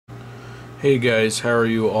Hey guys, how are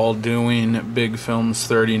you all doing? Big Films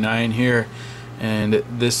 39 here, and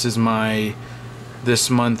this is my this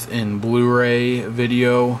month in Blu-ray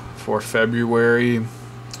video for February,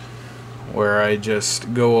 where I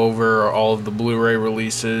just go over all of the Blu-ray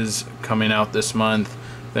releases coming out this month,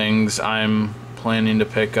 things I'm planning to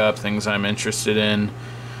pick up, things I'm interested in.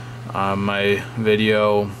 My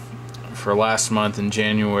video for last month in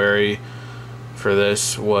January for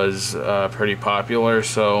this was pretty popular,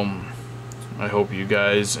 so I hope you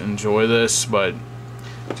guys enjoy this, but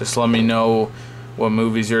just let me know what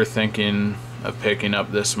movies you're thinking of picking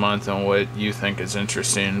up this month and what you think is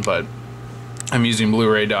interesting. But I'm using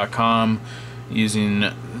Blu-Ray.com,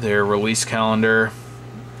 using their release calendar,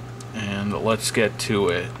 and let's get to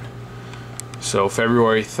it. So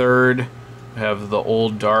February 3rd, we have the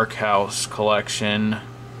Old Dark House collection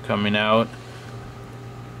coming out.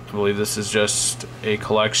 I believe this is just a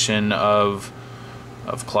collection of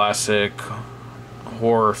classic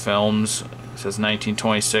horror films. It says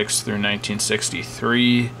 1926 through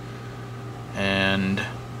 1963, and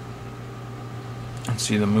let's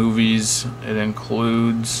see the movies it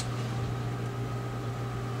includes.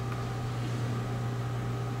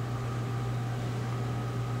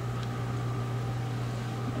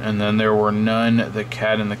 And then There Were None, The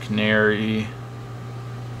Cat and the Canary,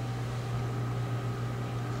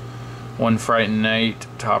 One Frightened Night,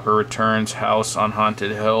 Topper Returns, House on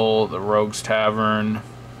Haunted Hill, The Rogue's Tavern,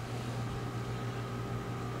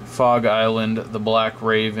 Fog Island, The Black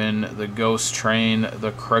Raven, The Ghost Train,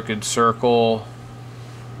 The Crooked Circle,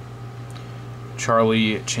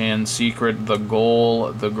 Charlie Chan's Secret, The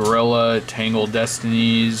Goal, The Gorilla, Tangled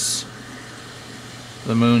Destinies,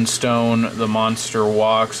 The Moonstone, The Monster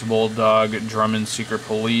Walks, Bulldog, Drummond's Secret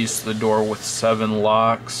Police, The Door with Seven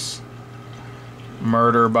Locks,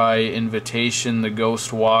 Murder by Invitation, The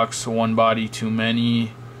Ghost Walks, One Body Too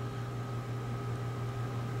Many.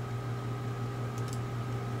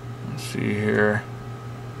 Let's see here.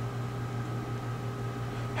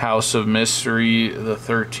 House of Mystery, The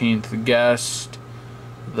 13th Guest,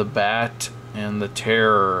 The Bat, and The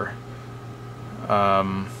Terror.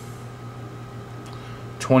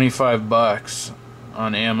 $25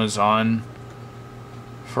 on Amazon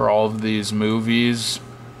for all of these movies.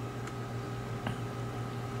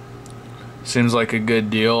 Seems like a good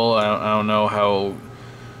deal. I don't know how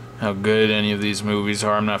good any of these movies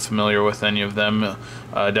are. I'm not familiar with any of them.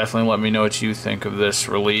 Definitely let me know what you think of this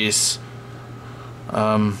release.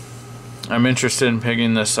 I'm interested in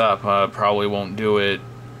picking this up. Probably won't do it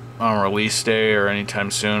on release day or anytime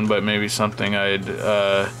soon, but maybe something I'd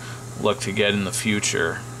look to get in the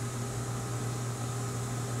future.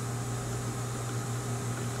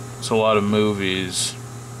 It's a lot of movies.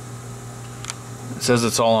 It says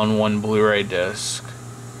it's all on one Blu-ray disc.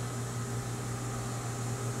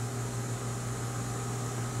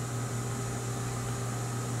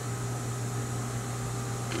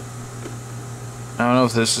 I don't know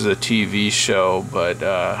if this is a TV show, but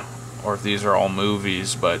or if these are all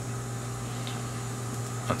movies, but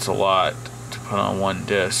that's a lot to put on one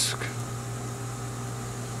disc.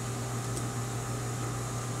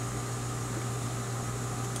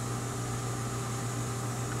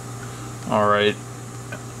 Alright,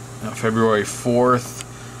 February 4th,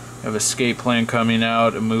 I have Escape Plan coming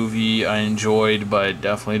out, a movie I enjoyed, but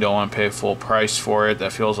definitely don't want to pay full price for it.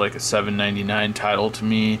 That feels like a $7.99 title to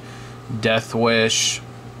me. Death Wish,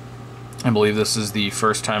 I believe this is the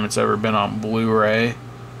first time it's ever been on Blu-ray. It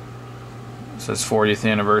says 40th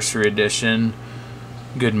Anniversary Edition.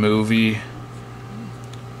 Good movie.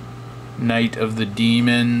 Night of the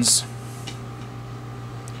Demons,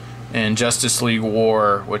 and Justice League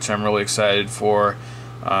War, which I'm really excited for.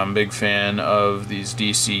 I'm a big fan of these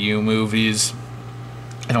DCU movies,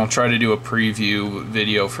 and I'll try to do a preview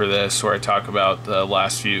video for this where I talk about the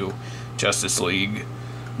last few Justice League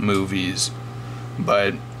movies,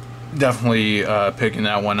 but definitely picking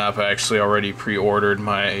that one up. I actually already pre-ordered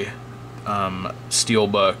my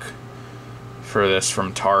steelbook for this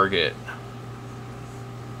from Target.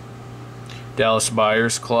 Dallas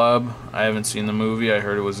Buyers Club, I haven't seen the movie. I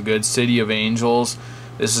heard it was good. City of Angels,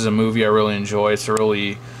 this is a movie I really enjoy. It's a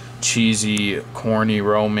really cheesy, corny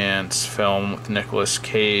romance film with Nicolas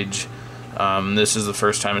Cage. This is the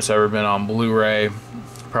first time it's ever been on Blu-ray.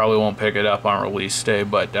 Probably won't pick it up on release day,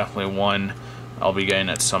 but definitely one I'll be getting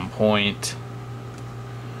at some point.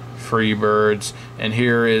 Freebirds, and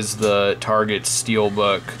here is the Target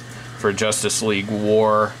steelbook for Justice League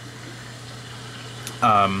War.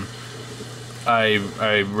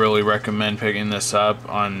 I really recommend picking this up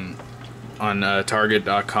on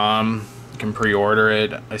Target.com. You can pre-order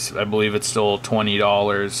it. I believe it's still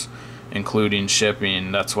 $20 including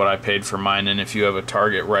shipping. That's what I paid for mine, and if you have a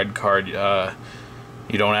Target Red card, you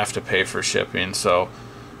don't have to pay for shipping. So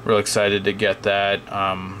really excited to get that.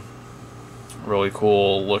 Really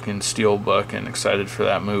cool looking steelbook, and excited for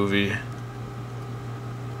that movie.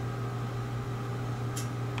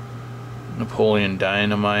 Napoleon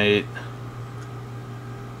Dynamite.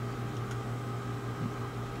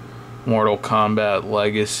 Mortal Kombat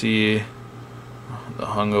Legacy. The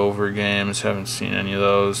Hungover games, haven't seen any of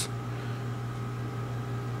those.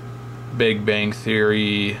 Big Bang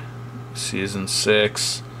Theory Season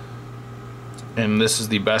 6. And this is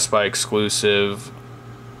the Best Buy exclusive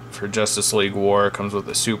for Justice League War. It comes with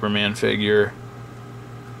a Superman figure.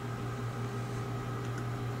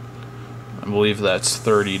 I believe that's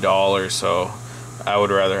 $30, so I would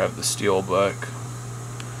rather have the steelbook.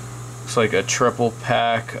 Looks like a triple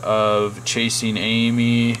pack of Chasing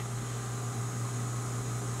Amy,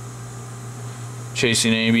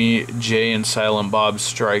 Jay and Silent Bob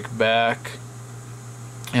Strike Back,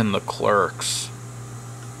 and The Clerks.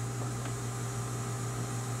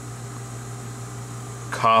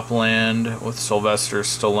 Copland with Sylvester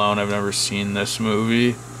Stallone. I've never seen this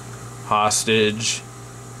movie. Hostage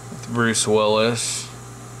with Bruce Willis.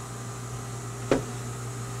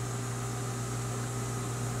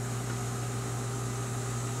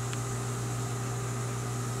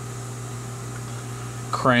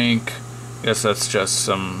 Crank. I guess that's just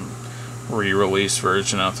some re-release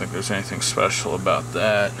version. I don't think there's anything special about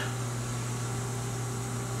that.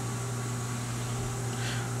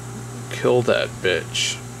 Kill That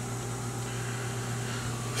Bitch.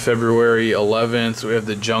 February 11th, we have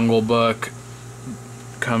The Jungle Book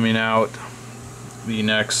coming out. The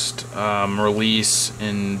next release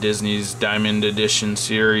in Disney's Diamond Edition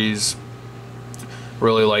series.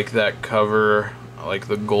 Really like that cover. I like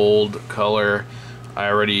the gold color. I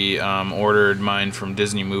already ordered mine from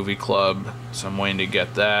Disney Movie Club, so I'm waiting to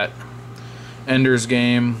get that. Ender's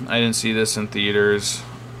Game. I didn't see this in theaters.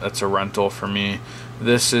 That's a rental for me.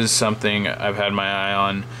 This is something I've had my eye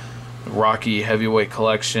on. Rocky Heavyweight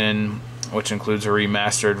Collection, which includes a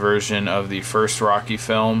remastered version of the first Rocky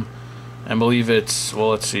film. I believe it's, well,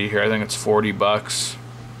 let's see here, I think it's $40.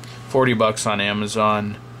 $40 on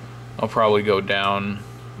Amazon. I'll probably go down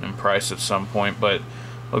in price at some point, but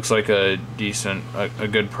looks like a decent, a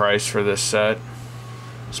good price for this set,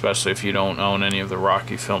 especially if you don't own any of the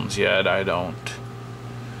Rocky films yet. I don't.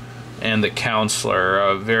 And The Counselor,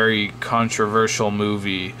 a very controversial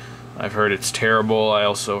movie. I've heard it's terrible. I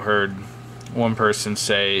also heard one person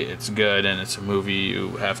say it's good, and it's a movie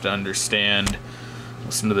you have to understand.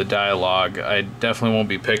 Listen to the dialogue. I definitely won't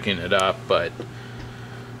be picking it up, but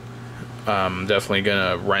I'm definitely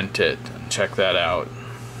gonna rent it and check that out.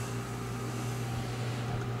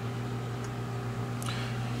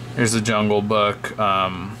 Here's The Jungle Book.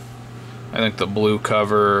 I think the blue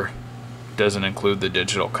cover doesn't include the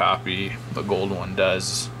digital copy. The gold one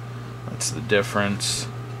does. That's the difference.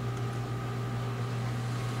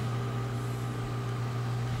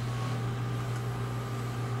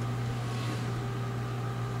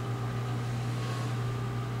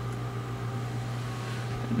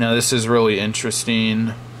 Now this is really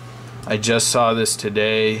interesting. I just saw this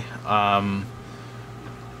today.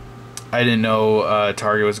 I didn't know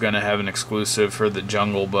Target was going to have an exclusive for The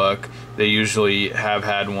Jungle Book. They usually have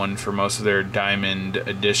had one for most of their Diamond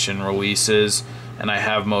Edition releases, and I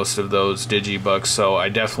have most of those digibooks, so I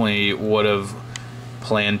definitely would have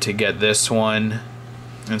planned to get this one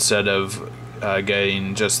instead of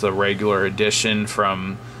getting just the regular edition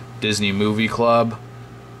from Disney Movie Club.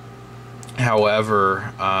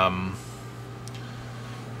 However,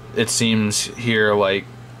 it seems here like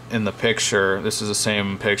in the picture, this is the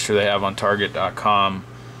same picture they have on Target.com.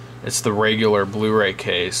 It's the regular Blu-ray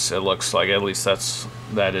case. It looks like, at least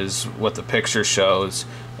that is what the picture shows,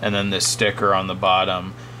 and then this sticker on the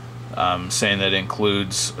bottom saying that it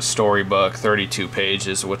includes a storybook, 32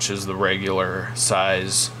 pages, which is the regular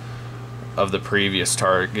size of the previous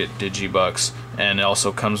Target digibooks, and it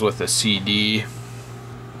also comes with a CD.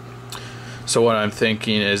 So what I'm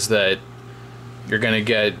thinking is that you're going to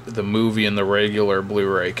get the movie in the regular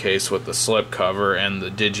Blu-ray case with the slipcover and the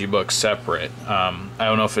digibook separate. I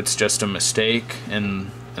don't know if it's just a mistake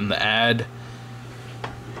in the ad.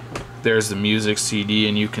 There's the music CD,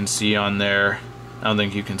 and you can see on there, I don't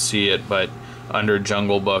think you can see it, but under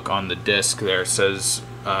Jungle Book on the disc there it says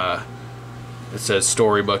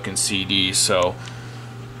storybook and CD. So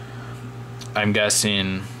I'm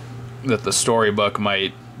guessing that the storybook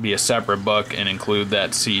might be a separate book and include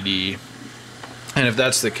that CD. And if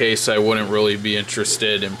that's the case, I wouldn't really be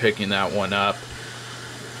interested in picking that one up.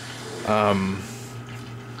 I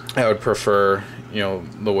would prefer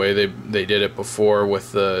the way they did it before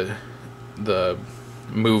with the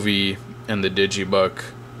movie and the digibook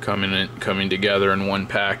coming together in one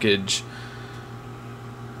package.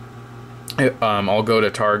 I'll go to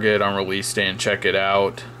Target on release day and check it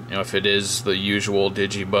out. If it is the usual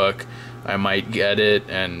digibook, I might get it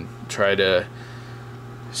and try to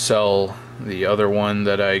sell the other one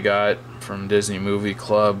that I got from Disney Movie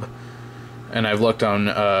Club. And I've looked on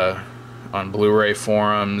Blu-ray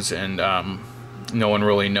forums, and no one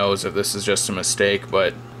really knows if this is just a mistake,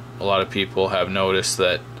 but a lot of people have noticed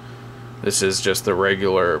that this is just the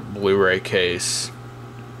regular Blu-ray case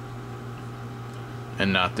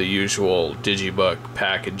and not the usual digibook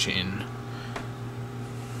packaging.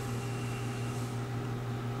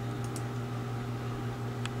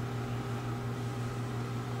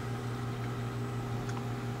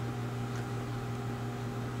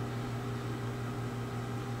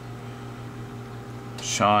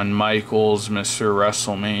 Shawn Michaels, Mr.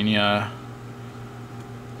 WrestleMania.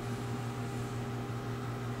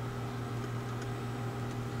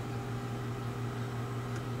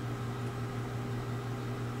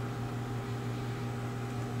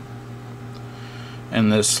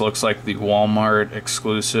 And this looks like the Walmart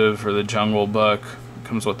exclusive for the Jungle Book. It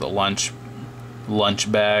comes with a lunch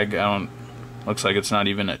bag. Looks like it's not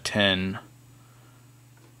even a tin.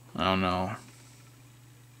 I don't know.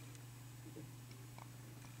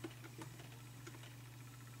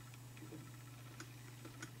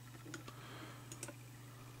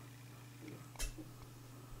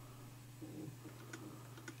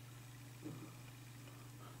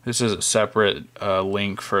 This is a separate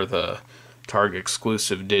link for the Target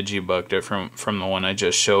exclusive digibook, different from the one I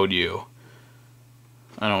just showed you.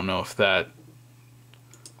 I don't know if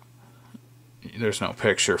there's no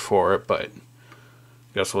picture for it, but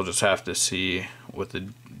I guess we'll just have to see what the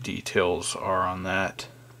details are on that.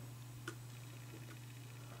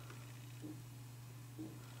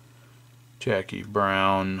 Jackie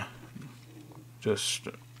Brown, just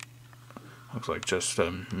looks like just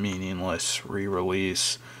a meaningless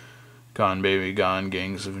re-release. Gone Baby Gone,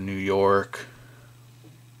 Gangs of New York.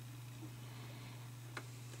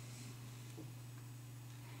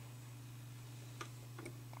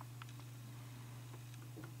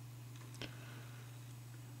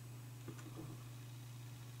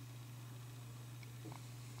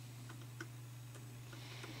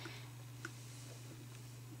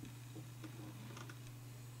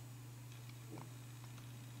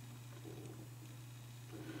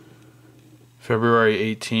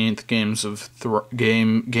 February 18th,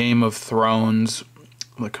 Game of Thrones,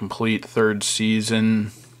 the complete third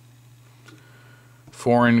season.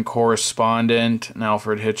 Foreign Correspondent, an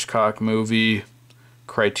Alfred Hitchcock movie,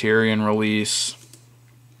 Criterion release.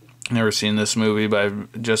 Never seen this movie, but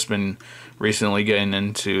I've just been recently getting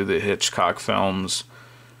into the Hitchcock films.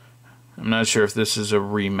 I'm not sure if this is a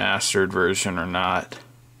remastered version or not.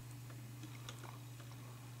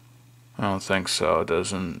 I don't think so. It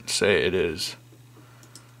doesn't say it is.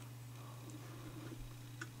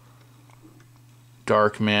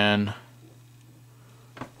 Darkman.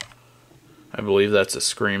 I believe that's a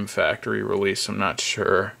Scream Factory release. I'm not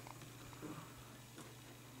sure.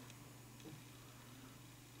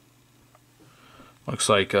 Looks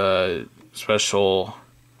like a special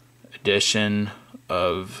edition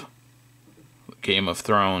of Game of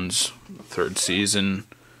Thrones, third season.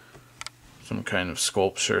 Some kind of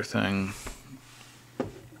sculpture thing.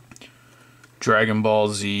 Dragon Ball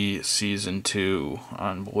Z Season 2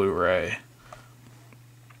 on Blu-ray.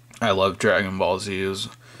 I love Dragon Ball Z. It was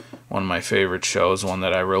one of my favorite shows, one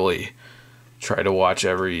that I really try to watch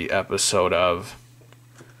every episode of.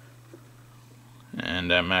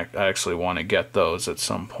 And I actually want to get those at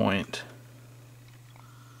some point.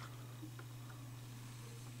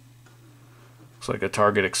 Looks like a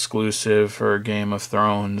Target exclusive for Game of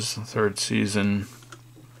Thrones, third season.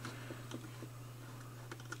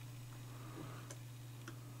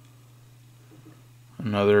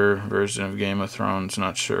 Another version of Game of Thrones,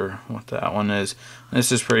 not sure what that one is.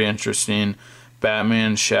 This is pretty interesting.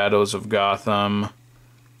 Batman Shadows of Gotham.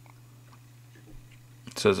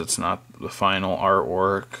 It says it's not the final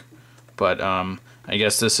artwork, but I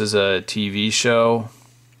guess this is a TV show.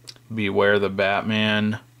 Beware the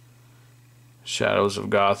Batman. Shadows of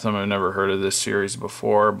Gotham. I've never heard of this series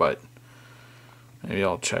before, but maybe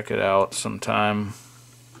I'll check it out sometime.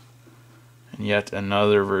 And yet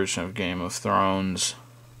another version of Game of Thrones.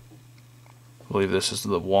 I believe this is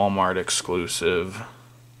the Walmart exclusive.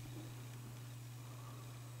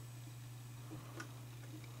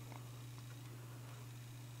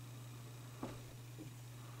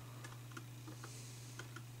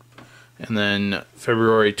 And then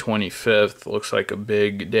February 25th, looks like a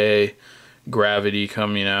big day. Gravity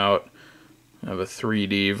coming out. I have a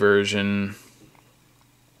 3D version.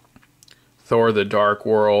 Thor: The Dark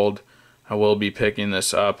World. I will be picking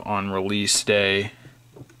this up on release day.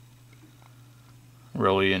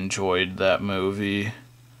 Really enjoyed that movie.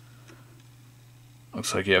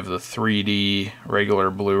 Looks like you have the 3D,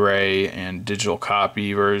 regular Blu-ray, and digital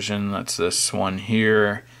copy version. That's this one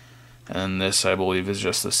here. And this, I believe, is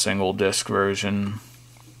just the single disc version.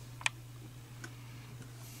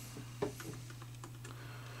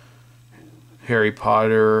 Harry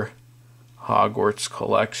Potter, Hogwarts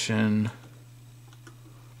Collection.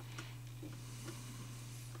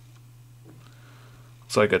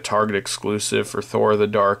 It's like a Target exclusive for Thor: The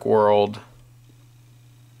Dark World.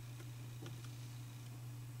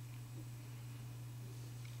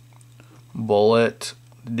 Bullet,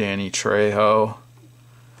 Danny Trejo.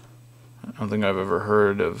 I don't think I've ever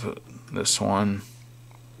heard of this one.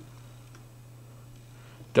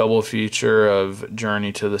 Double feature of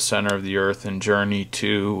Journey to the Center of the Earth and Journey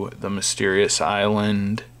to the Mysterious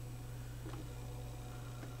Island.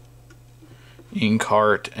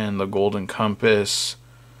 Inkheart and the Golden Compass.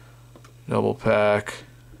 Double pack.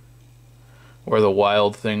 Where the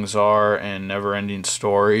Wild Things Are and Never Ending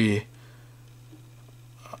Story.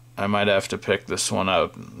 I might have to pick this one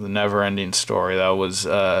up. The Never Ending Story. That was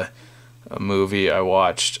a movie I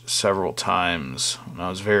watched several times when I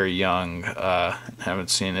was very young. Haven't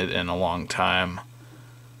seen it in a long time.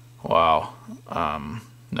 Wow.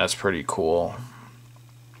 That's pretty cool.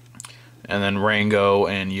 And then Rango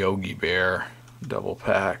and Yogi Bear. Double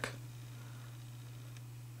pack.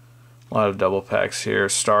 A lot of double packs here.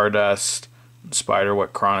 Stardust,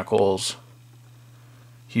 Spiderwick Chronicles,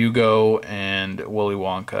 Hugo, and Willy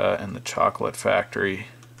Wonka and the Chocolate Factory.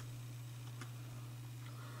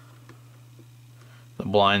 The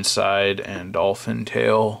Blind Side and Dolphin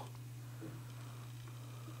Tale.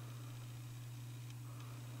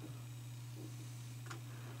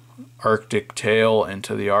 Arctic Tale,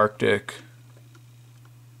 Into the Arctic.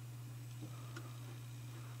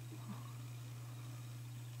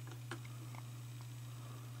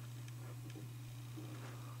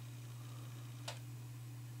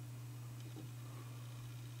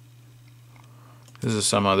 This is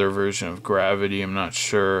some other version of Gravity, I'm not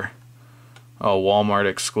sure. Oh, Walmart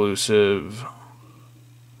exclusive.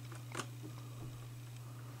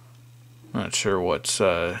 Not sure what's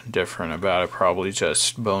different about it. Probably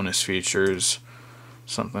just bonus features,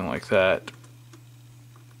 something like that.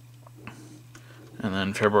 And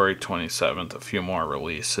then February 27th, a few more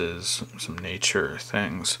releases, some nature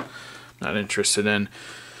things. Not interested in.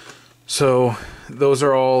 So those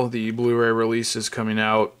are all the Blu-ray releases coming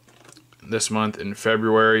out this month in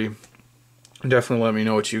February. Definitely let me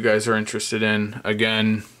know what you guys are interested in.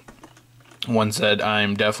 Again, ones that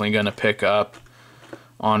I'm definitely going to pick up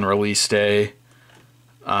on release day.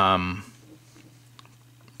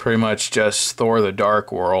 Pretty much just Thor: The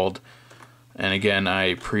Dark World. And again,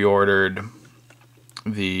 I pre-ordered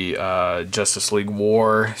the Justice League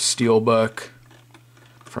War Steelbook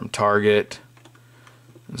from Target.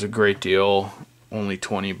 It's a great deal, only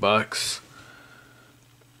 $20.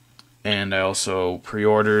 And I also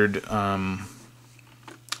pre-ordered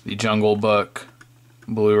the Jungle Book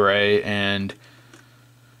Blu-ray. And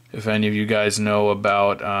if any of you guys know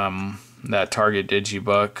about that Target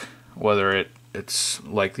Digibook, whether it's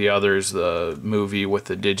like the others, the movie with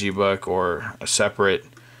the Digibook, or a separate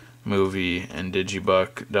movie and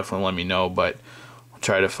Digibook, definitely let me know. But I'll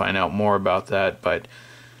try to find out more about that. But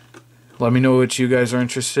let me know what you guys are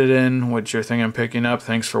interested in, what you're thinking I'm picking up.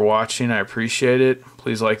 Thanks for watching. I appreciate it.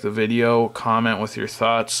 Please like the video, comment with your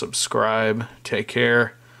thoughts, subscribe. Take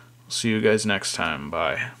care. See you guys next time.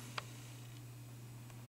 Bye.